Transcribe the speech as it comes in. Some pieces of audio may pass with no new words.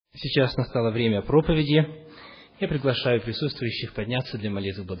Сейчас настало время проповеди. Я приглашаю присутствующих подняться для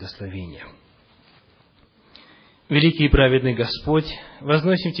молитвы благословения. Великий и праведный Господь,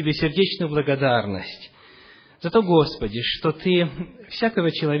 возносим Тебе сердечную благодарность за то, Господи, что Ты всякого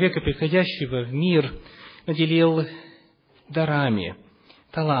человека, приходящего в мир, наделил дарами,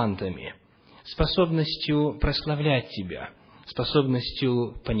 талантами, способностью прославлять Тебя,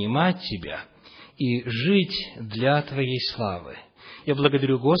 способностью понимать Тебя и жить для Твоей славы. Я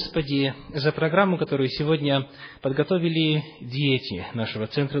благодарю, Господи, за программу, которую сегодня подготовили дети нашего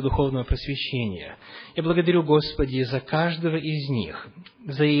Центра Духовного Просвещения. Я благодарю, Господи, за каждого из них,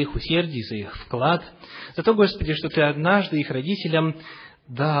 за их усердие, за их вклад, за то, Господи, что Ты однажды их родителям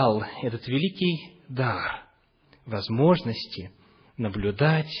дал этот великий дар возможности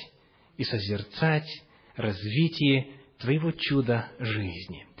наблюдать и созерцать развитие Твоего чуда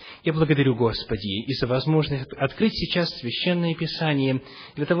жизни. Я благодарю, Господи, и за возможность открыть сейчас Священное Писание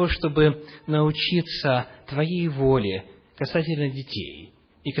для того, чтобы научиться Твоей воле касательно детей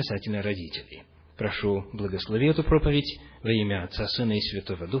и касательно родителей. Прошу, благослови эту проповедь во имя Отца, Сына и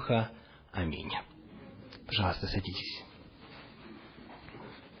Святого Духа. Аминь. Пожалуйста, садитесь.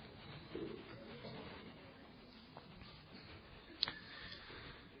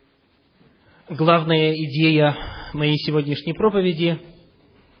 Главная идея моей сегодняшней проповеди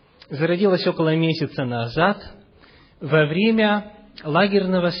зародилась около месяца назад во время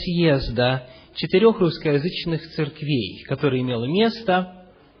лагерного съезда 4 русскоязычных церквей, который имел место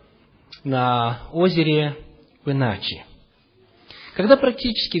на озере Иначе. Когда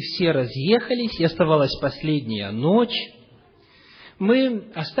практически все разъехались и оставалась последняя ночь,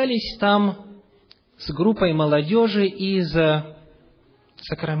 мы остались там с группой молодежи из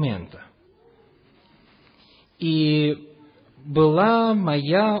Сакрамента. И была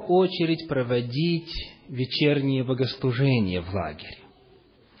моя очередь проводить вечернее богослужение в лагере.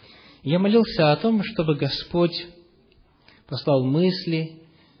 Я молился о том, чтобы Господь послал мысли,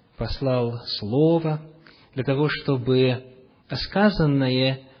 послал Слово, для того, чтобы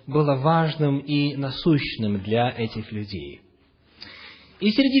сказанное было важным и насущным для этих людей.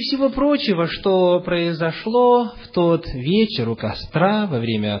 И среди всего прочего, что произошло в тот вечер у костра, во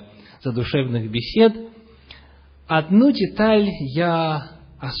время задушевных бесед, одну деталь я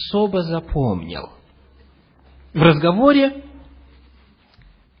особо запомнил. В разговоре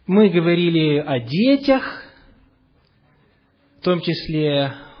мы говорили о детях, в том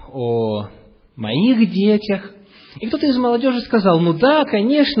числе о моих детях. И кто-то из молодежи сказал: ну да,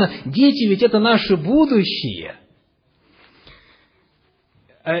 конечно, дети ведь это наше будущее.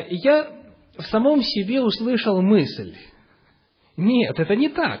 Я в самом себе услышал мысль: нет, это не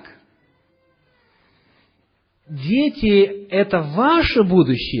так. «Дети – это ваше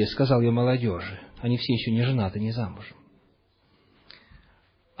будущее», – сказал я молодежи. Они все еще не женаты, не замужем.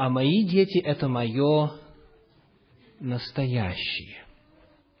 «А мои дети – это мое настоящее».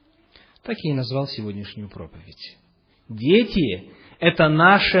 Так я и назвал сегодняшнюю проповедь. Дети – это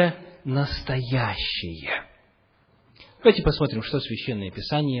наше настоящее. Давайте посмотрим, что Священное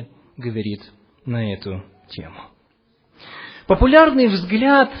Писание говорит на эту тему. Популярный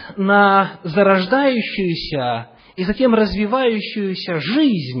взгляд на зарождающуюся и затем развивающуюся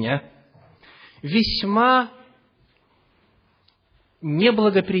жизнь весьма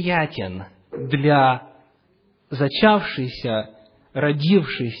неблагоприятен для зачавшейся,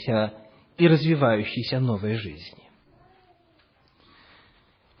 родившейся и развивающейся новой жизни.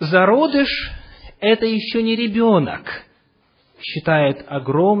 Зародыш – это еще не ребенок, считает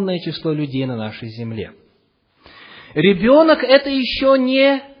огромное число людей на нашей земле. Ребенок – это еще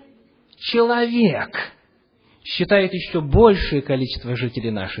не человек, считает еще большее количество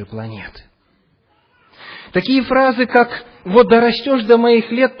жителей нашей планеты. Такие фразы, как «вот дорастешь до моих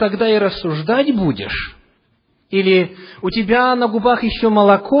лет, тогда и рассуждать будешь», или «у тебя на губах еще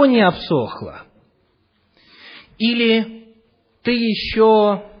молоко не обсохло», или «ты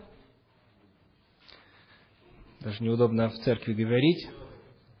еще…» Даже неудобно в церкви говорить.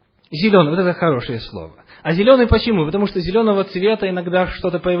 Зеленый, вот это хорошее слово. А зеленый почему? Потому что зеленого цвета иногда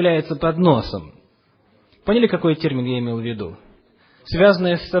что-то появляется под носом. Поняли, какой термин я имел в виду?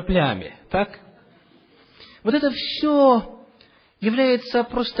 Связанное с соплями, так? Вот это все является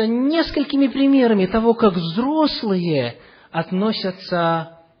просто несколькими примерами того, как взрослые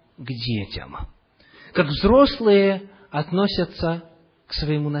относятся к детям. Как взрослые относятся к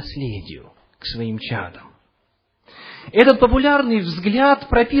своему наследию, к своим чадам. Этот популярный взгляд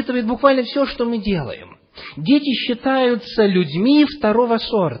пропитывает буквально все, что мы делаем. Дети считаются людьми второго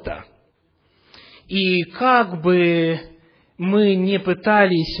сорта. И как бы мы не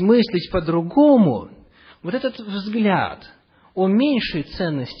пытались мыслить по-другому, вот этот взгляд, о меньшей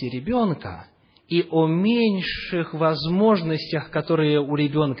ценности ребенка и о меньших возможностях, которые у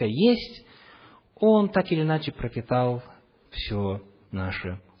ребенка есть, он так или иначе пропитал все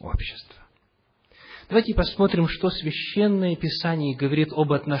наше общество. Давайте посмотрим, что Священное Писание говорит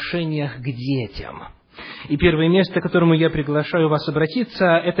об отношениях к детям. И первое место, к которому я приглашаю вас обратиться,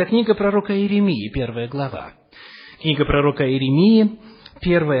 это книга пророка Иеремии, 1 глава. Книга пророка Иеремии,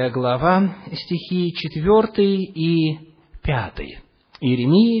 1 глава, стихи 4 и 5.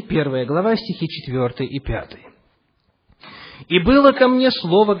 Иеремии, 1 глава, стихи 4 и 5. «И было ко мне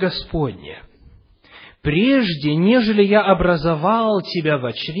слово Господне: прежде, нежели я образовал тебя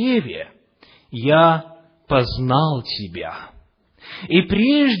во чреве, я познал тебя. И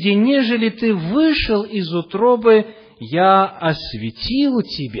прежде, нежели ты вышел из утробы, я осветил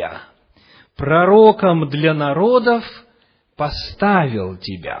тебя. Пророком для народов поставил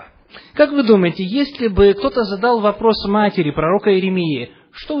тебя». Как вы думаете, если бы кто-то задал вопрос матери пророка Иеремии: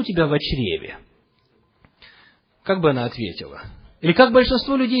 что у тебя во чреве? Как бы она ответила? Или как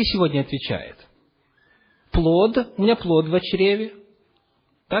большинство людей сегодня отвечает? Плод, у меня плод во чреве.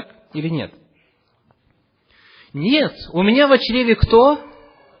 Так или нет? Нет, у меня во чреве кто?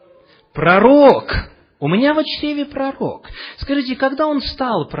 Пророк. У меня во чреве пророк. Скажите, когда он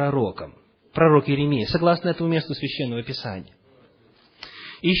стал пророком? Пророк Иеремия, согласно этому месту Священного Писания.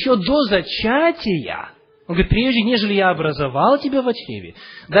 Еще до зачатия, он говорит, прежде, нежели я образовал тебя во чреве,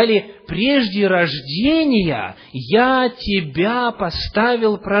 далее, прежде рождения я тебя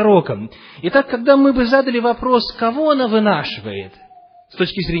поставил пророком. Итак, когда мы бы задали вопрос, кого она вынашивает, с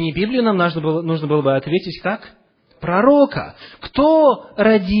точки зрения Библии нам нужно было бы ответить как? Пророка. Кто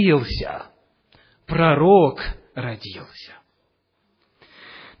родился? Пророк родился.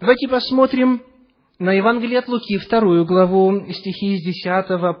 Давайте посмотрим на Евангелие от Луки, 2 главу, стихи с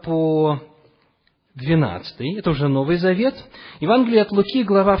 10 по 12. Это уже Новый Завет. Евангелие от Луки,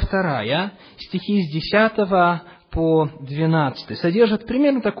 глава 2, стихи с 10 по 12. Содержат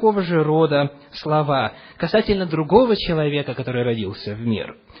примерно такого же рода слова касательно другого человека, который родился в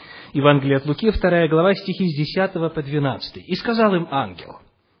мир. Евангелие от Луки, 2 глава, стихи с 10 по 12. «И сказал им ангел: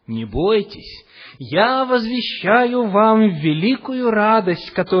 не бойтесь, я возвещаю вам великую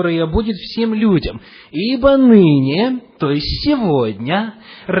радость, которая будет всем людям, ибо ныне, то есть сегодня,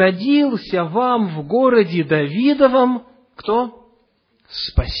 родился вам в городе Давидовом кто?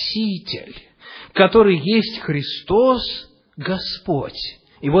 Спаситель, который есть Христос Господь.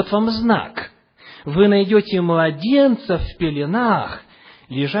 И вот вам знак: вы найдете младенца в пеленах,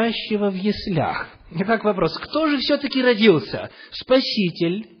 лежащего в яслях». Итак, вопрос: кто же все-таки родился?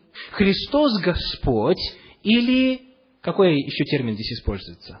 Спаситель, Христос Господь или, какой еще термин здесь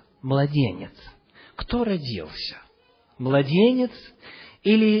используется? Младенец. Кто родился? Младенец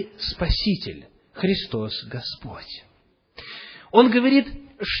или Спаситель, Христос Господь? Он говорит,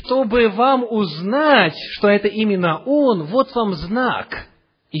 чтобы вам узнать, что это именно Он, вот вам знак: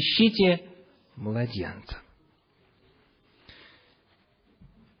 ищите младенца.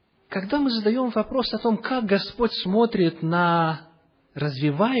 Когда мы задаем вопрос о том, как Господь смотрит на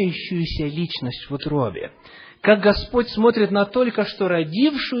развивающуюся личность в утробе, как Господь смотрит на только что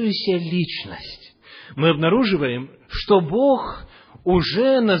родившуюся личность, мы обнаруживаем, что Бог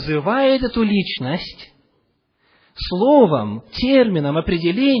уже называет эту личность словом, термином,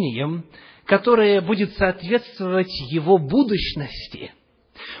 определением, которое будет соответствовать его будущности.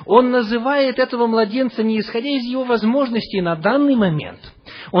 Он называет этого младенца не исходя из его возможностей на данный момент.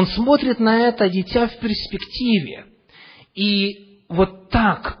 Он смотрит на это дитя в перспективе. И вот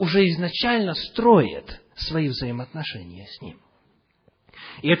так уже изначально строит свои взаимоотношения с ним.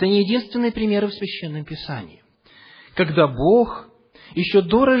 И это не единственные примеры в Священном Писании, когда Бог еще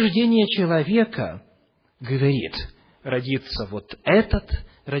до рождения человека говорит: родится вот этот,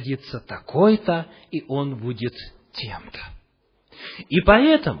 родится такой-то, и он будет тем-то. И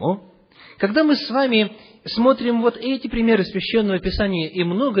поэтому, когда мы с вами смотрим вот эти примеры Священного Писания и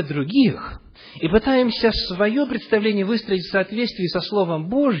много других, и пытаемся свое представление выстроить в соответствии со Словом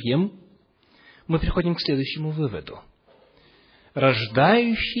Божьим, мы приходим к следующему выводу.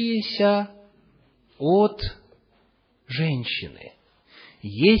 Рождающиеся от женщины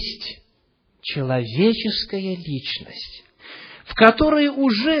есть человеческая личность, в которой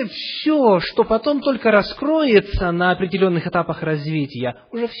уже все, что потом только раскроется на определенных этапах развития,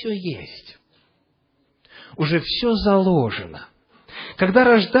 уже все есть. Уже все заложено. Когда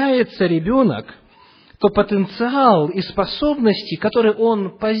рождается ребенок, то потенциал и способности, которые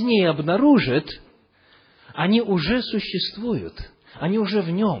он позднее обнаружит, они уже существуют, они уже в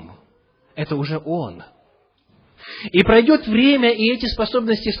нем. Это уже он. И пройдет время, и эти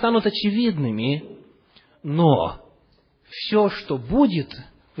способности станут очевидными, но все, что будет,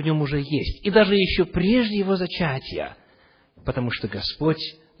 в нем уже есть. И даже еще прежде его зачатия, потому что Господь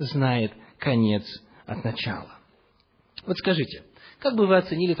знает конец от начала. Вот скажите, как бы вы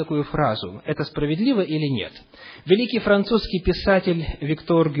оценили такую фразу? Это справедливо или нет? Великий французский писатель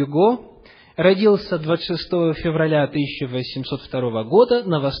Виктор Гюго родился 26 февраля 1802 года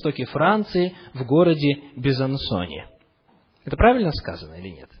на востоке Франции, в городе Безансоне. Это правильно сказано или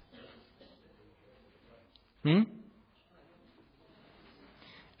нет?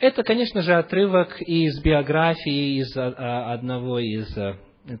 Это, конечно же, отрывок из биографии из одного из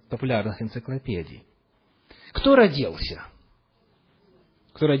популярных энциклопедий. Кто родился?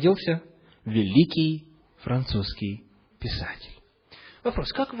 Кто родился? Великий французский писатель.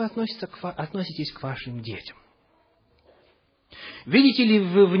 Вопрос, как вы относитесь к вашим детям? Видите ли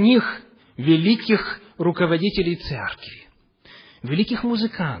вы в них великих руководителей церкви, великих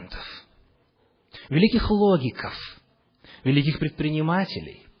музыкантов, великих логиков, великих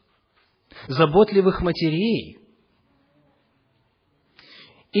предпринимателей, заботливых матерей?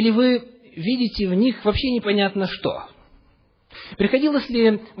 Или вы видите в них вообще непонятно что? Приходилось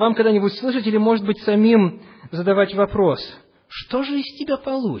ли вам когда-нибудь слышать или, может быть, самим задавать вопрос, что же из тебя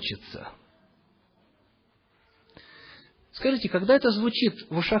получится? Скажите, когда это звучит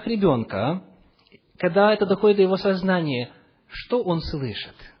в ушах ребенка, когда это доходит до его сознания, что он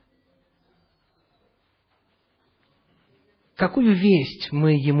слышит? Какую весть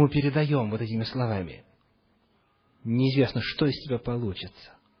мы ему передаем вот этими словами? Неизвестно, что из тебя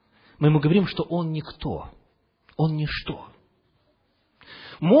получится. Мы ему говорим, что он никто, он ничто.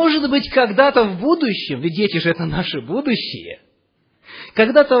 Может быть, когда-то в будущем, ведь дети же это наше будущее,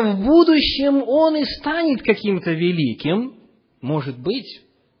 когда-то в будущем он и станет каким-то великим, может быть,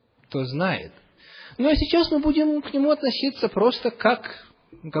 кто знает. Но сейчас мы будем к нему относиться просто как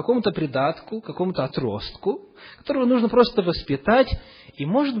к какому-то придатку, к какому-то отростку, которого нужно просто воспитать, и,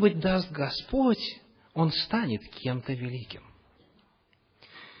 может быть, даст Господь, он станет кем-то великим.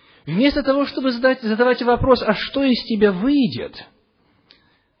 Вместо того, чтобы задавать вопрос, а что из тебя выйдет,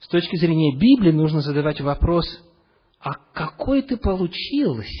 с точки зрения Библии нужно задавать вопрос, а какой ты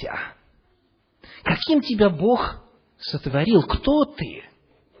получился? Каким тебя Бог сотворил? Кто ты?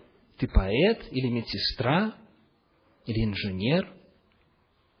 Ты поэт или медсестра? Или инженер?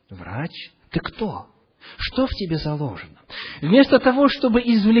 Врач? Ты кто? Что в тебе заложено? Вместо того, чтобы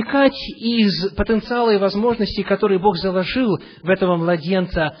извлекать из потенциала и возможностей, которые Бог заложил в этого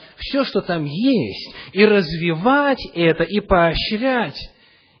младенца, все, что там есть, и развивать это, и поощрять,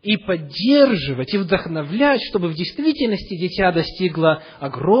 и поддерживать, и вдохновлять, чтобы в действительности дитя достигло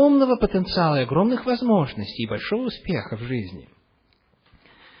огромного потенциала, и огромных возможностей, и большого успеха в жизни,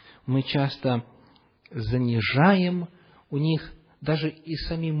 мы часто занижаем у них даже и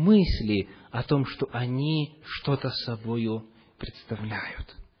сами мысли о том, что они что-то собою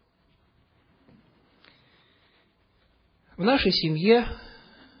представляют. В нашей семье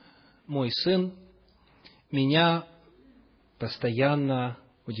мой сын меня постоянно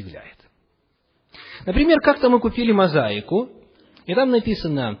удивляет. Например, как-то мы купили мозаику, и там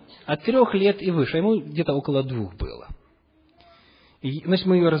написано от 3 лет и выше, ему где-то около 2 было. И, значит,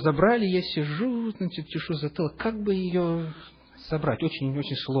 мы ее разобрали, я сижу, значит, чешу затылок, как бы ее собрать,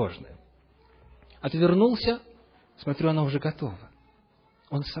 очень-очень сложно. Отвернулся, смотрю, она уже готова.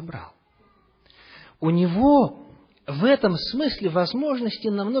 Он собрал. У него в этом смысле возможности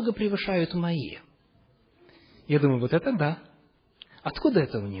намного превышают мои. Я думаю, вот это да. Откуда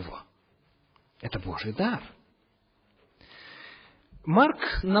это у него? Это Божий дар.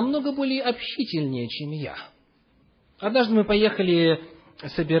 Марк намного более общительнее, чем я. Однажды мы поехали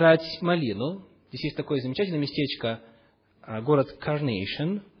собирать малину. Здесь есть такое замечательное местечко, город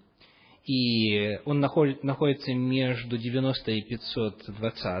Carnation, и он находится между 90 и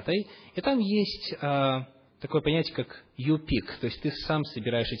 520. И там есть такое понятие, как you-pick, то есть ты сам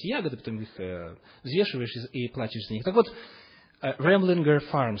собираешь эти ягоды, потом их взвешиваешь и платишь за них. Так вот, Ramblinger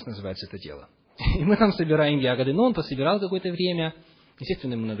Farms называется это дело. И мы там собираем ягоды, но он пособирал какое-то время,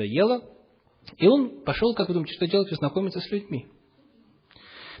 естественно, ему надоело, и он пошел, как вы думаете, что делать, знакомиться с людьми.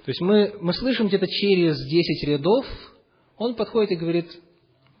 То есть мы слышим где-то через 10 рядов, он подходит и говорит: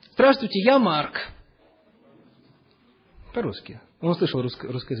 «Здравствуйте, я Марк». По-русски. Он услышал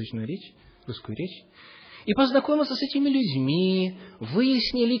русскоязычную речь, русскую речь. И познакомился с этими людьми,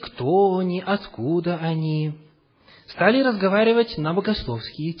 выяснили, кто они, откуда они. Стали разговаривать на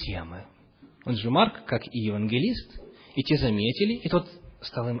богословские темы. Он же Марк, как и евангелист, и те заметили, и тот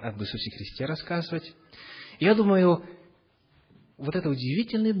стал им об Иисусе Христе рассказывать. И я думаю, вот это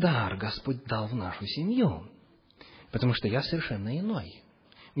удивительный дар Господь дал в нашу семью, потому что я совершенно иной.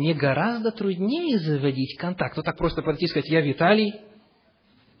 мне гораздо труднее заводить контакт. Вот так просто подойти и сказать: я Виталий.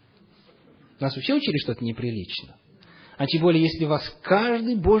 Нас вообще учили, что это неприлично. А тем более, если вас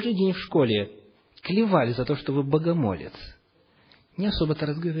каждый Божий день в школе клевали за то, что вы богомолец, не особо-то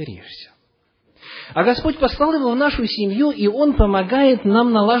разговоришься. А Господь послал его в нашу семью, и Он помогает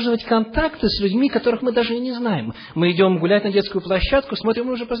нам налаживать контакты с людьми, которых мы даже и не знаем. Мы идем гулять на детскую площадку, смотрим,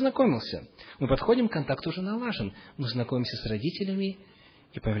 он уже познакомился. Мы подходим, контакт уже налажен. Мы знакомимся с родителями,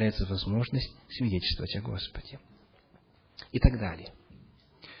 и появляется возможность свидетельствовать о Господе. И так далее.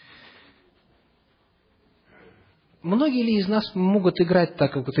 Многие ли из нас могут играть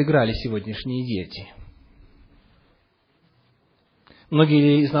так, как вот играли сегодняшние дети? Многие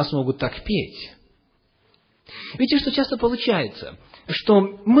ли из нас могут так петь? Видите, что часто получается, что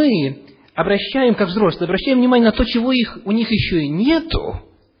мы обращаем, как взрослые, обращаем внимание на то, чего у них еще и нету,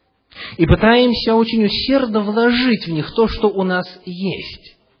 и пытаемся очень усердно вложить в них то, что у нас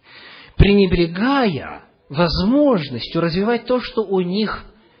есть, пренебрегая возможностью развивать то, что у них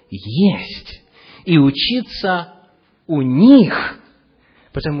есть, и учиться у них,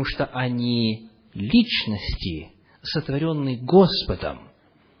 потому что они личности, сотворенные Господом,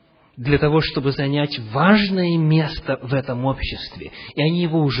 для того, чтобы занять важное место в этом обществе. И они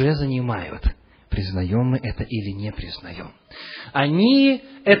его уже занимают. Признаем мы это или не признаем. Они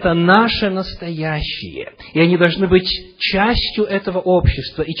 – это наше настоящее. И они должны быть частью этого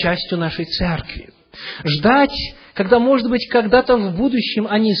общества и частью нашей церкви. Ждать, когда, может быть, когда-то в будущем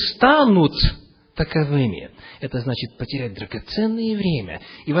они станут таковыми, это значит потерять драгоценное время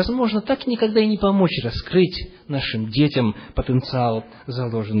и, возможно, так никогда и не помочь раскрыть нашим детям потенциал,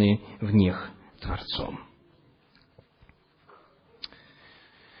 заложенный в них Творцом.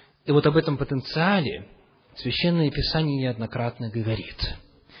 И вот об этом потенциале Священное Писание неоднократно говорит.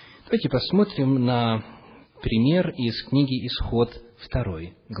 Давайте посмотрим на пример из книги «Исход» 2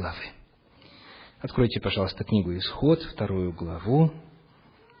 главы. Откройте, пожалуйста, книгу «Исход», 2 главу,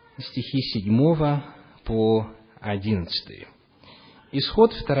 стихи 7 по 11.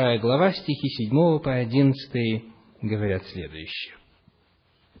 Исход, 2 глава, стихи 7 по 11 говорят следующее.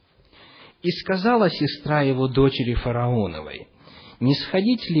 «И сказала сестра его дочери фараоновой: не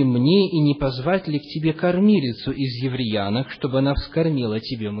сходить ли мне и не позвать ли к тебе кормилицу из евреянок, чтобы она вскормила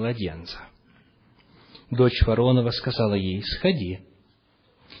тебе младенца? Дочь фараонова сказала ей: сходи.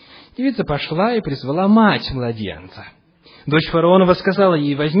 Девица пошла и призвала мать младенца. Дочь фараонова сказала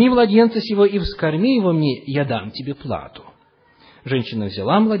ей: возьми младенца сего и вскорми его мне, я дам тебе плату. Женщина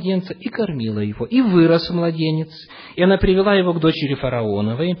взяла младенца и кормила его, и вырос младенец, и она привела его к дочери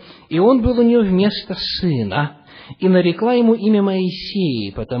фараоновой, и он был у нее вместо сына, и нарекла ему имя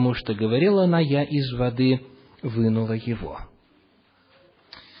Моисей, потому что, говорила она, я из воды вынула его».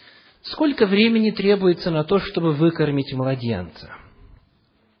 Сколько времени требуется на то, чтобы выкормить младенца?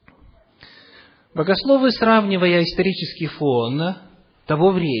 Богословы, сравнивая исторический фон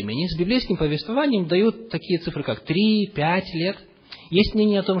того времени с библейским повествованием, дают такие цифры, как 3-5 лет. Есть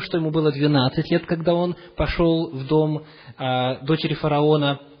мнение о том, что ему было 12 лет, когда он пошел в дом дочери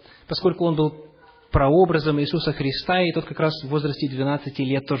фараона, поскольку он был прообразом Иисуса Христа, и тот как раз в возрасте 12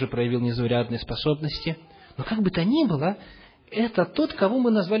 лет тоже проявил незаурядные способности. Но как бы то ни было, это тот, кого мы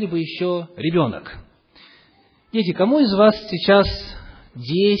назвали бы еще ребенок. Дети, кому из вас сейчас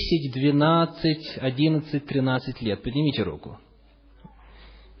 10, 12, 11, 13 лет? Поднимите руку.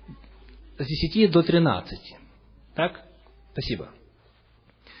 С 10 до 13. Так? Спасибо.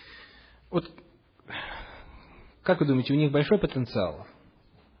 Вот, как вы думаете, у них большой потенциал?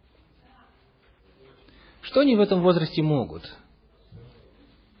 Что они в этом возрасте могут?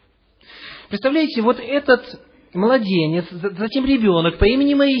 Представляете, вот этот младенец, затем ребенок по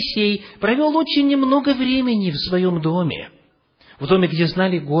имени Моисей провел очень немного времени в своем доме. В доме, где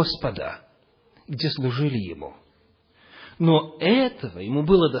знали Господа, где служили Ему. Но этого ему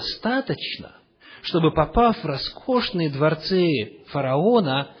было достаточно, чтобы, попав в роскошные дворцы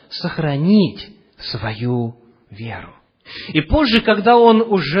фараона, сохранить свою веру. И позже, когда он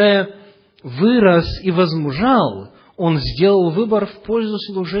уже вырос и возмужал, он сделал выбор в пользу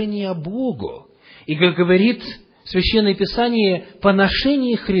служения Богу. И, как говорит Священное Писание,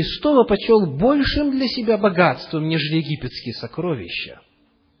 поношение Христова почел большим для себя богатством, нежели египетские сокровища.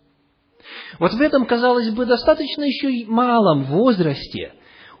 Вот в этом, казалось бы, достаточно еще и малом возрасте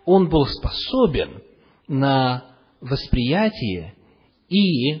он был способен на восприятие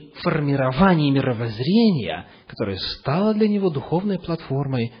и формирование мировоззрения, которое стало для него духовной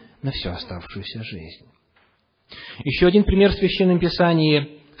платформой на всю оставшуюся жизнь. Еще один пример в Священном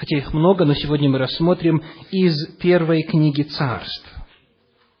Писании, хотя их много, но сегодня мы рассмотрим из первой книги Царств.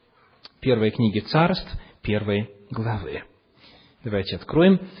 Первой книги Царств, 1 главы. Давайте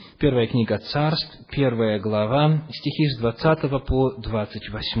откроем. Первая книга Царств, 1 глава, стихи с 20 по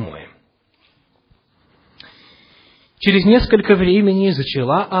 28. «Через несколько времени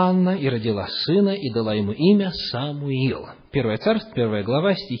зачала Анна и родила сына, и дала ему имя Самуил». 1 Царств, 1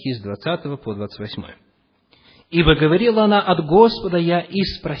 глава, стихи с 20 по 28. «Ибо говорила она от Господа я, и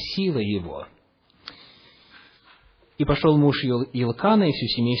спросила его. И пошел муж Илкана и все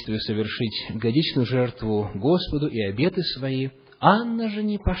семейство совершить годичную жертву Господу и обеты свои. Анна же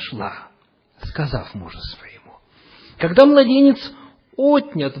не пошла, сказав мужу своему: когда младенец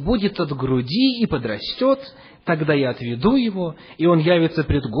отнят будет от груди и подрастет, тогда я отведу его, и он явится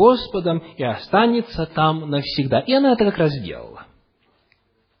пред Господом и останется там навсегда». И она это как раз сделала.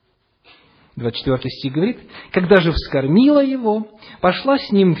 24 стих говорит: «Когда же вскормила его, пошла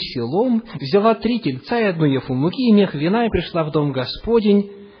с ним в селом, взяла 3 тельца и 1 ефу муки и мех вина, и пришла в дом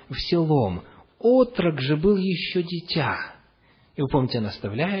Господень в селом. Отрок же был еще дитя». И вы помните, она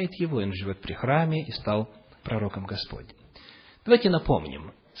оставляет его, и он живет при храме и стал пророком Господним. Давайте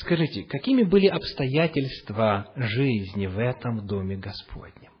напомним. Скажите, какими были обстоятельства жизни в этом доме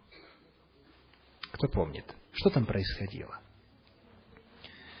Господнем? Кто помнит? Что там происходило?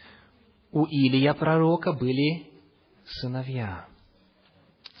 У Илия пророка были сыновья.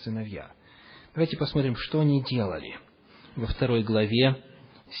 Давайте посмотрим, что они делали. Во 2 главе,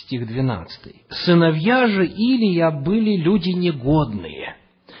 стих 12. «Сыновья же Илия были люди негодные.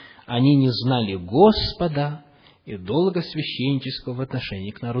 Они не знали Господа и долга священнического в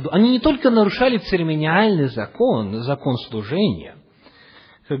отношении к народу». Они не только нарушали церемониальный закон, закон служения,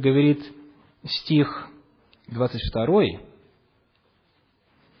 как говорит стих 22,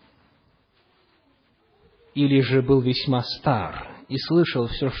 «Или же был весьма стар, и слышал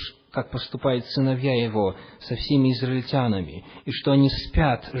все, как поступают сыновья его со всеми израильтянами, и что они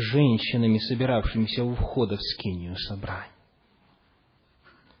спят с женщинами, собиравшимися у входа в скинию собрания».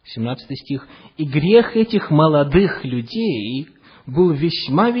 17 стих. «И грех этих молодых людей был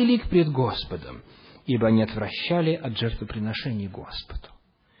весьма велик пред Господом, ибо они отвращали от жертвоприношений Господу».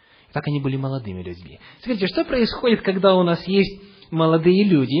 Так они были молодыми людьми. Смотрите, что происходит, когда у нас есть молодые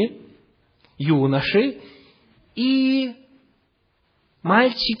люди, юноши, и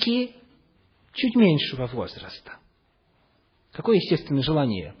мальчики чуть меньшего возраста? Какое естественное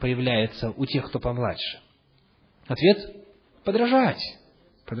желание появляется у тех, кто помладше? Ответ – подражать.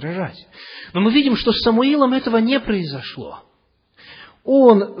 Но мы видим, что с Самуилом этого не произошло.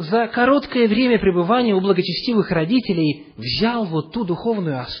 Он за короткое время пребывания у благочестивых родителей взял вот ту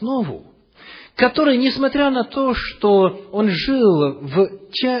духовную основу, которая, несмотря на то, что он жил в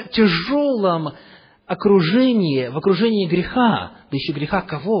тяжелом окружении, в окружении греха, да еще греха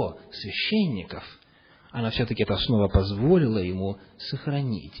кого? Священников, она все-таки, эта основа позволила ему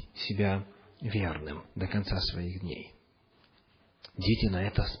сохранить себя верным до конца своих дней. Дети на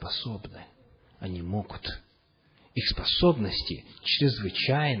это способны. Они могут. Их способности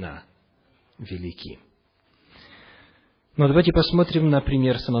чрезвычайно велики. Но давайте посмотрим на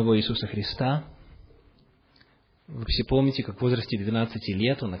пример самого Иисуса Христа. Вы все помните, как в возрасте 12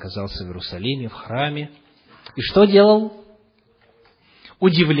 лет он оказался в Иерусалиме, в храме. И что делал?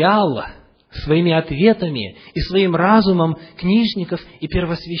 Удивлял своими ответами и своим разумом книжников и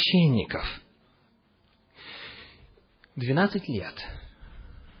первосвященников. 12 лет.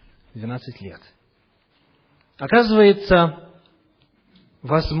 Оказывается,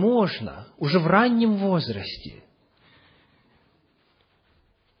 возможно, уже в раннем возрасте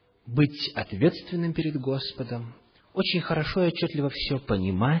быть ответственным перед Господом, очень хорошо и отчетливо все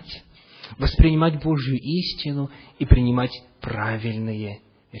понимать, воспринимать Божью истину и принимать правильные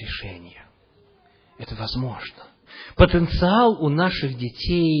решения. Это возможно. Потенциал у наших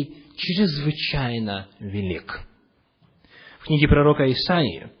детей чрезвычайно велик. В книге пророка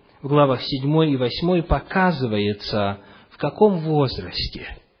Исаии, в главах 7 и 8 показывается, в каком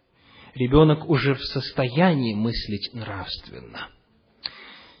возрасте ребенок уже в состоянии мыслить нравственно.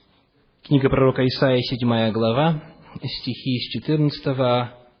 Книга пророка Исаии, 7 глава, стихи с 14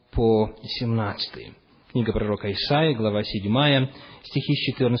 по 17. Книга пророка Исаии, глава 7, стихи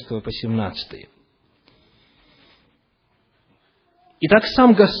с 14 по 17. «Итак,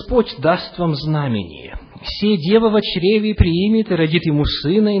 сам Господь даст вам знамение. Се дева во чреве приимет и родит ему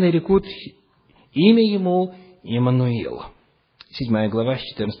сына, и нарекут имя ему Иммануил». 7 глава, с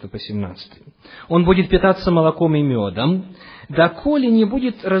 14 по 17. «Он будет питаться молоком и медом, доколе не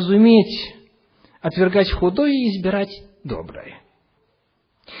будет разуметь отвергать худое и избирать доброе.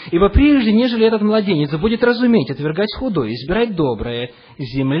 Ибо прежде, нежели этот младенец будет разуметь отвергать худое и избирать доброе,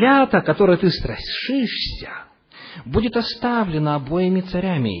 земля-то, которой ты страшишься, будет оставлена обоими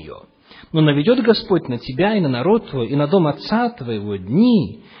царями ее. Но наведет Господь на тебя и на народ твой, и на дом отца твоего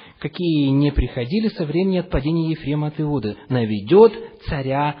дни, какие не приходили со времени отпадения Ефрема от Иуды, наведет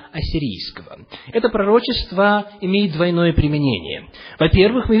царя ассирийского». Это пророчество имеет двойное применение.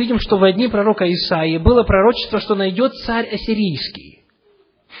 Во-первых, мы видим, что во дни пророка Исаии было пророчество, что найдет царь ассирийский.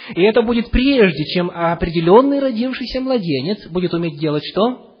 И это будет прежде, чем определенный родившийся младенец будет уметь делать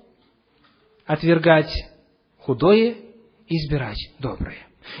что? Отвергать худое и избирать доброе.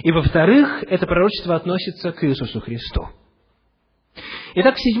 И во-вторых, это пророчество относится к Иисусу Христу.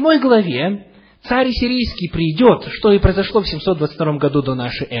 Итак, в 7 главе царь ассирийский придет, что и произошло в 722 году до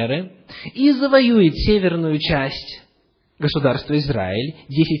нашей эры, и завоюет северную часть государства Израиль,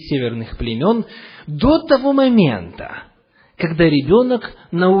 10 северных племен, до того момента, когда ребенок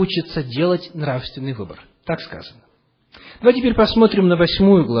научится делать нравственный выбор. Так сказано. Давайте теперь посмотрим на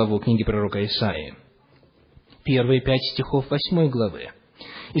 8 главу книги пророка Исаии. Первые 5 стихов 8 главы.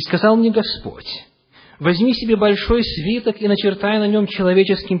 «И сказал мне Господь: возьми себе большой свиток и начертай на нем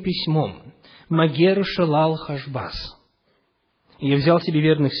человеческим письмом Магер Шелал Хашбас. И я взял себе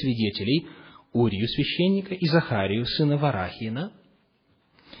верных свидетелей, Урию священника и Захарию, сына Варахиина.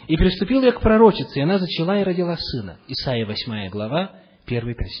 И приступил я к пророчице, и она зачала и родила сына». Исаия 8 глава,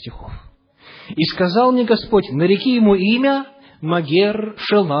 первые 5 стихов. «И сказал мне Господь: нареки ему имя Магер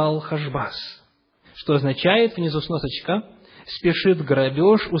Шелал Хашбас», что означает, внизу сносочка, «спешит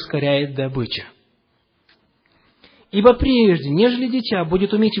грабеж, ускоряет добыча». «Ибо прежде, нежели дитя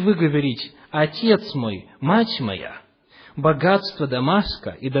будет уметь выговорить: отец мой, мать моя, богатство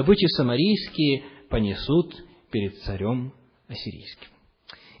Дамаска и добычи самарийские понесут перед царем ассирийским».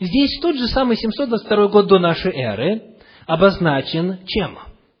 Здесь тот же самый 722 год до нашей эры обозначен чем?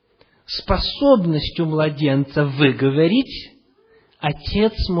 Способностью младенца выговорить: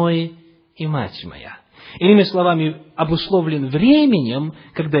 «отец мой и мать моя». Иными словами, обусловлен временем,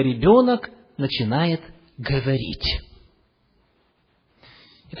 когда ребенок начинает говорить.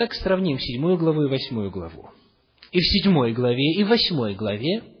 Итак, сравним 7 главу и 8 главу. И в 7 главе, и в 8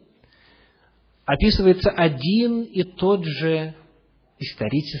 главе описывается один и тот же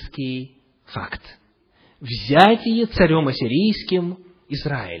исторический факт. Взятие царем ассирийским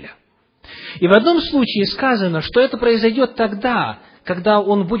Израиля. И в одном случае сказано, что это произойдет тогда, когда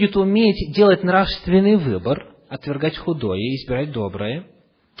он будет уметь делать нравственный выбор, отвергать худое и избирать доброе.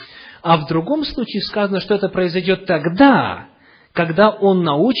 А в другом случае сказано, что это произойдет тогда, когда он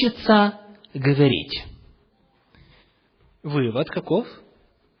научится говорить. Вывод каков?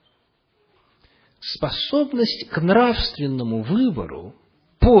 Способность к нравственному выбору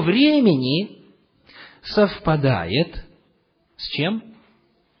по времени совпадает с чем?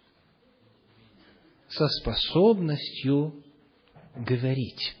 Со способностью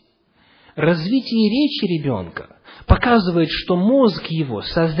говорить. Развитие речи ребенка показывает, что мозг его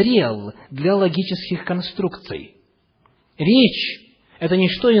созрел для логических конструкций. Речь – это не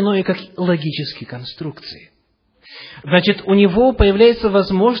что иное, как логические конструкции. Значит, у него появляется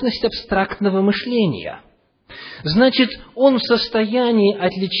возможность абстрактного мышления. Значит, он в состоянии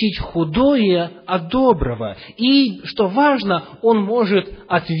отличить худое от доброго. И, что важно, он может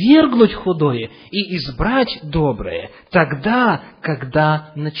отвергнуть худое и избрать доброе тогда,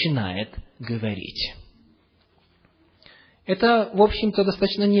 когда начинает говорить. Это, в общем-то,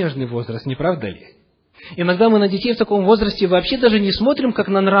 достаточно нежный возраст, не правда ли? Иногда мы на детей в таком возрасте вообще даже не смотрим как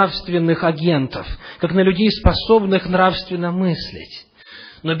на нравственных агентов, как на людей, способных нравственно мыслить.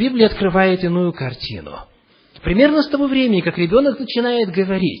 Но Библия открывает иную картину. Примерно с того времени, как ребенок начинает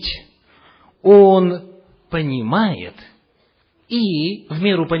говорить, он понимает и в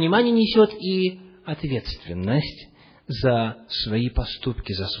меру понимания несет и ответственность за свои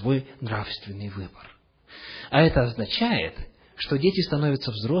поступки, за свой нравственный выбор. А это означает, что дети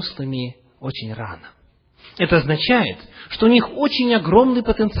становятся взрослыми очень рано. Это означает, что у них очень огромный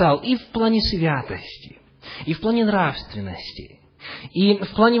потенциал и в плане святости, и в плане нравственности, и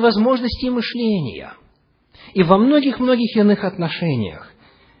в плане возможностей мышления, и во многих-многих иных отношениях.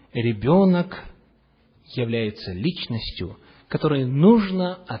 Ребенок является личностью, к которой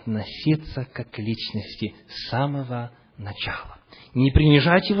нужно относиться как к личности с самого начала. Не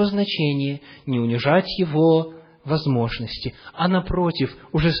принижать его значение, не унижать его возможности, а напротив,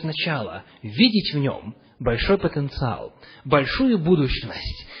 уже сначала видеть в нем большой потенциал, большую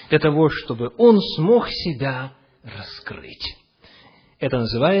будущность для того, чтобы он смог себя раскрыть. Это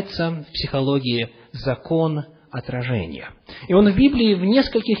называется в психологии закон отражения. И он в Библии в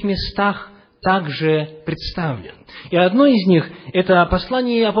нескольких местах также представлен. И одно из них – это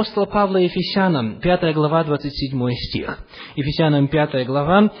послание апостола Павла Ефесянам, 5 глава, 27 стих. Ефесянам 5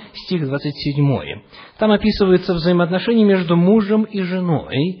 глава, стих 27. Там описываются взаимоотношения между мужем и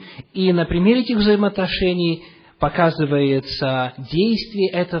женой, и на примере этих взаимоотношений показывается действие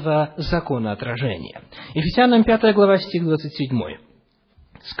этого закона отражения. Ефесянам 5 глава, стих 27.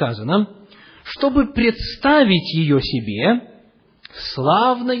 Сказано: «Чтобы представить ее себе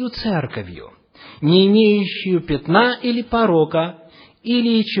славною церковью, не имеющую пятна или порока,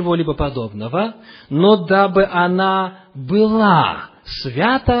 или чего-либо подобного, но дабы она была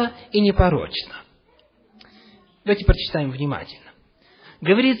свята и непорочна». Давайте прочитаем внимательно.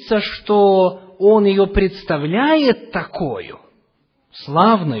 Говорится, что Он ее представляет такою,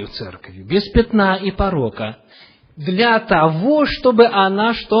 славною церковью, без пятна и порока, для того, чтобы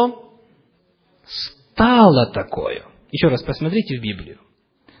она что? Стала такою. Еще раз посмотрите в Библию.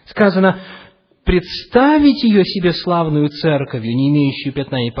 Сказано: представить ее себе славную церковью, не имеющую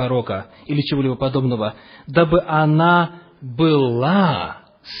пятна и порока, или чего-либо подобного, дабы она была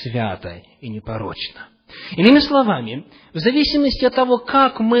святой и непорочна. Иными словами, в зависимости от того,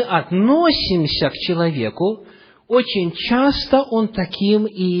 как мы относимся к человеку, очень часто он таким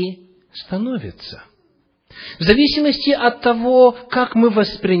и становится. В зависимости от того, как мы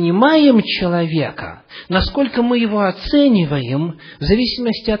воспринимаем человека, насколько мы его оцениваем, в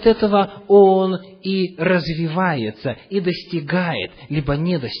зависимости от этого он и развивается, и достигает, либо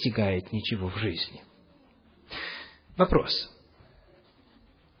не достигает ничего в жизни. Вопрос.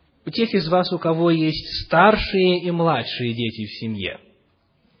 У тех из вас, у кого есть старшие и младшие дети в семье,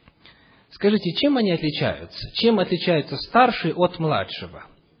 скажите, чем они отличаются? Чем отличается старший от младшего?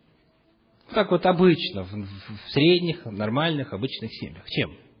 Как вот обычно, в средних, нормальных, обычных семьях.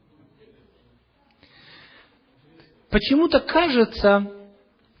 Чем? Почему-то кажется,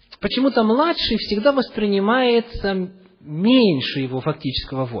 почему-то младший всегда воспринимается меньше его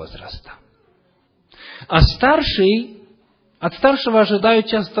фактического возраста. А старший, от старшего ожидают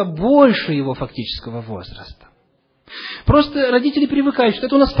часто больше его фактического возраста. Просто родители привыкают, что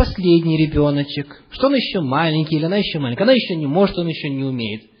это у нас последний ребеночек, что он еще маленький или она еще маленькая, она еще не может, он еще не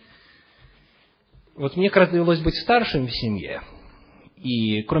умеет. Вот мне как раз довелось быть старшим в семье,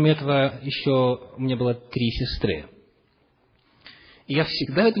 и кроме этого еще у меня было 3 сестры. И я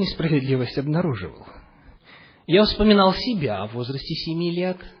всегда эту несправедливость обнаруживал. Я вспоминал себя в возрасте 7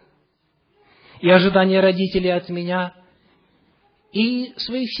 лет, и ожидания родителей от меня, и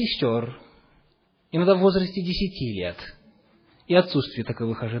своих сестер, иногда в возрасте 10 лет, и отсутствие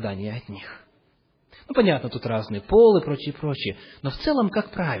таковых ожиданий от них. Ну, понятно, тут разный пол и прочее, прочее. Но в целом,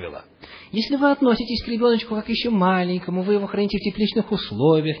 как правило, если вы относитесь к ребеночку как еще маленькому, вы его храните в тепличных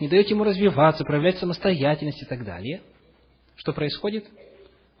условиях, не даете ему развиваться, проявлять самостоятельность и так далее, что происходит?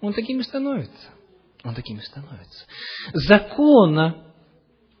 Он таким и становится. Он таким и становится. Закон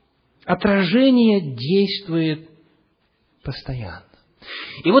отражения действует постоянно.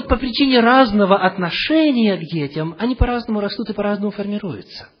 И вот по причине разного отношения к детям, они по-разному растут и по-разному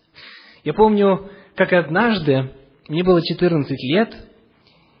формируются. Я помню, как однажды, мне было 14 лет,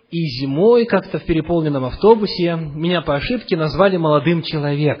 и зимой как-то в переполненном автобусе меня по ошибке назвали молодым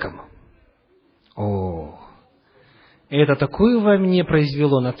человеком. О, это такую во мне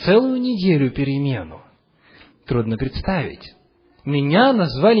произвело на целую неделю перемену. Трудно представить. Меня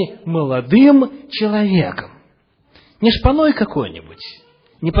назвали молодым человеком. Не шпаной какой-нибудь,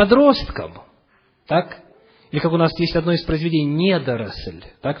 не подростком, так? Или как у нас есть одно из произведений «недоросль»,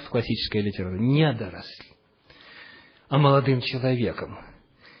 так, в классической литературе, «недоросль», а молодым человеком.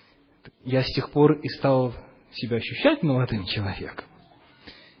 Я с тех пор и стал себя ощущать молодым человеком.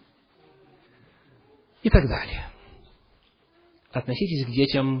 И так далее. Относитесь к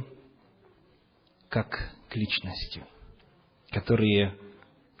детям как к личности, которые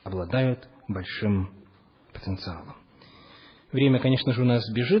обладают большим потенциалом. Время, конечно же, у нас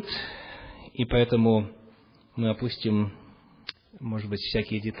бежит, и поэтому мы опустим, может быть,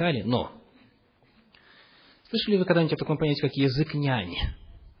 всякие детали, но слышали вы когда-нибудь о таком понятии, как язык няни?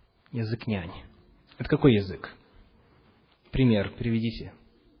 Язык няни. Это какой язык? Пример приведите.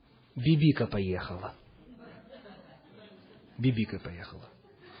 Бибика поехала. Бибика поехала.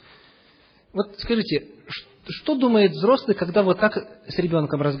 Вот скажите, что думает взрослый, когда вот так с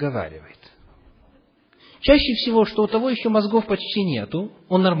ребенком разговаривает? Чаще всего, что у того еще мозгов почти нету,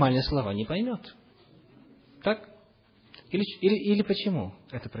 он нормальные слова не поймет. Так? Или почему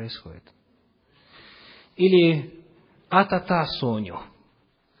это происходит? Или «а-та-та, Соню».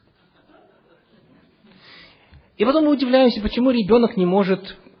 И потом мы удивляемся, почему ребенок не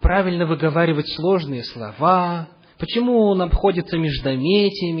может правильно выговаривать сложные слова, почему он обходится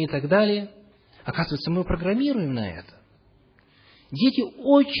междометиями и так далее. Оказывается, мы программируем на это. Дети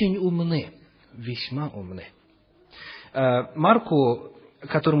очень умны, весьма умны. Марку,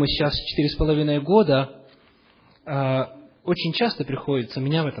 которому сейчас 4,5 года, очень часто приходится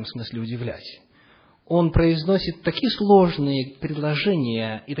меня в этом смысле удивлять. Он произносит такие сложные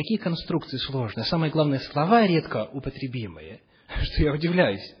предложения и такие конструкции сложные, самое главное, слова редко употребимые, что я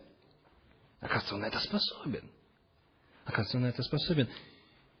удивляюсь. Оказывается, он на это способен. Оказывается, он на это способен,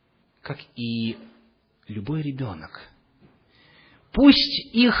 как и любой ребенок.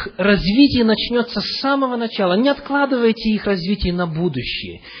 Пусть их развитие начнется с самого начала. Не откладывайте их развитие на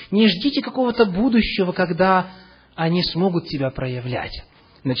будущее. Не ждите какого-то будущего, когда они смогут себя проявлять.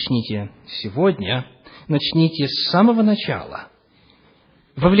 Начните сегодня, начните с самого начала.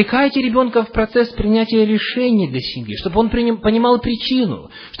 Вовлекайте ребенка в процесс принятия решений для семьи, чтобы он понимал причину,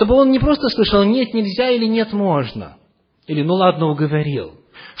 чтобы он не просто слышал «нет, нельзя» или «нет, можно», или «ну ладно, уговорил»,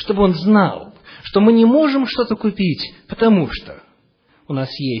 чтобы он знал, что мы не можем что-то купить, потому что у нас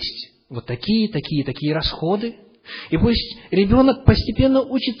есть вот такие расходы, и пусть ребенок постепенно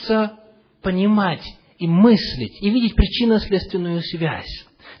учится понимать и мыслить, и видеть причинно-следственную связь.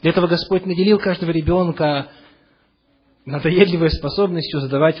 Для этого Господь наделил каждого ребенка надоедливой способностью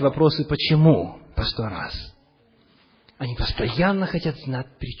задавать вопросы «почему?» по 100 раз. Они постоянно хотят знать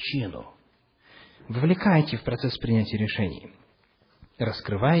причину. Вовлекайте в процесс принятия решений.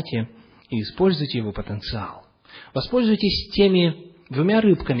 Раскрывайте и используйте его потенциал. Воспользуйтесь теми 2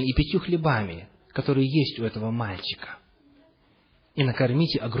 рыбками и 5 хлебами, которые есть у этого мальчика, и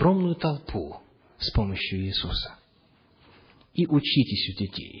накормите огромную толпу с помощью Иисуса. И учитесь у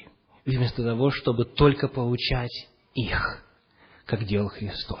детей, вместо того, чтобы только поучать их, как делал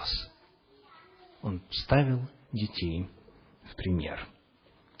Христос. Он ставил детей в пример.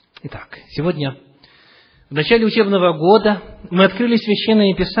 Итак, сегодня, в начале учебного года, мы открыли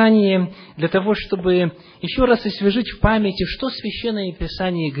Священное Писание для того, чтобы еще раз освежить в памяти, что Священное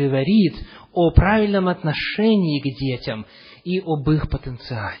Писание говорит о правильном отношении к детям и об их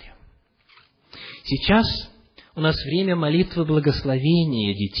потенциале. Сейчас у нас время молитвы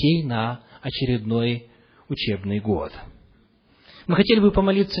благословения детей на очередной учебный год. Мы хотели бы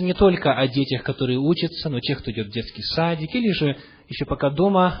помолиться не только о детях, которые учатся, но тех, кто идет в детский садик, или же еще пока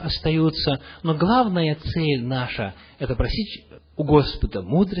дома остаются. Но главная цель наша – это просить у Господа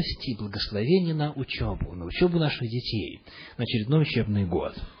мудрости и благословения на учебу наших детей, на очередной учебный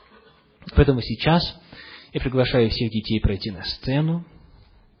год. Поэтому сейчас я приглашаю всех детей пройти на сцену,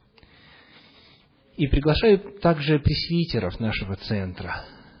 и приглашаю также пресвитеров нашего центра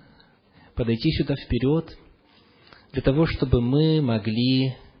подойти сюда вперед, для того, чтобы мы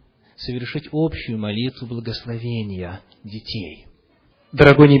могли совершить общую молитву благословения детей.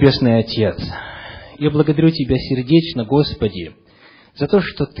 Дорогой Небесный Отец, я благодарю Тебя сердечно, Господи, за то,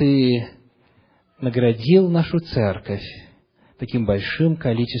 что Ты наградил нашу церковь таким большим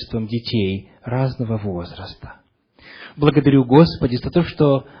количеством детей разного возраста. Благодарю, Господи, за то,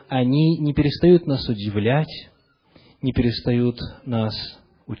 что они не перестают нас удивлять, не перестают нас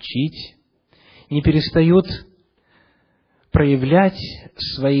учить, не перестают проявлять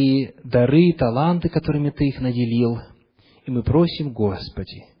свои дары, таланты, которыми Ты их наделил. И мы просим,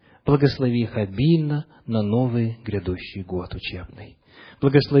 Господи, благослови их обильно на новый грядущий год учебный.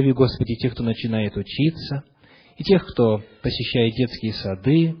 Благослови, Господи, тех, кто начинает учиться, и тех, кто посещает детские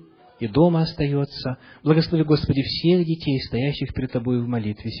сады, и дома остается. Благослови, Господи, всех детей, стоящих перед Тобой в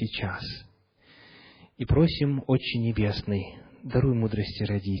молитве сейчас. И просим, Отче Небесный, даруй мудрости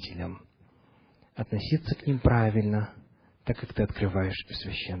родителям, относиться к ним правильно, так как Ты открываешь в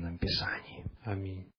Священном Писании. Аминь.